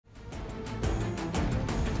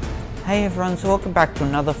Hey everyone, so welcome back to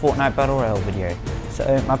another Fortnite Battle Royale video.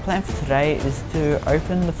 So my plan for today is to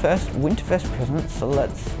open the first Winterfest present, so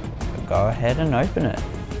let's go ahead and open it.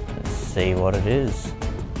 Let's see what it is.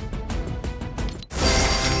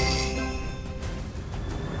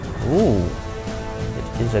 Ooh,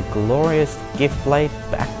 it is a glorious Giftblade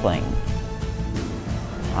backbling.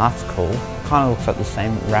 That's cool. Kind of looks like the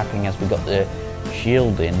same wrapping as we got the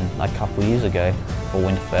shield in like a couple years ago for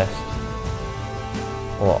Winterfest.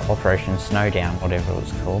 Or Operation Snowdown, whatever it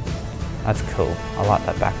was called. That's cool. I like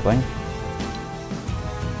that back bling.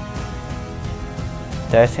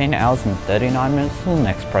 13 hours and 39 minutes till the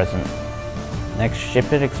next present. Next Ship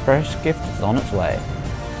It Express gift is on its way.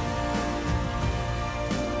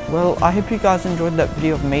 Well, I hope you guys enjoyed that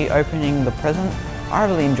video of me opening the present. I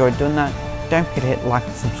really enjoyed doing that. Don't forget to hit like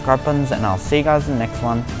and subscribe buttons, and I'll see you guys in the next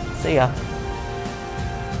one. See ya!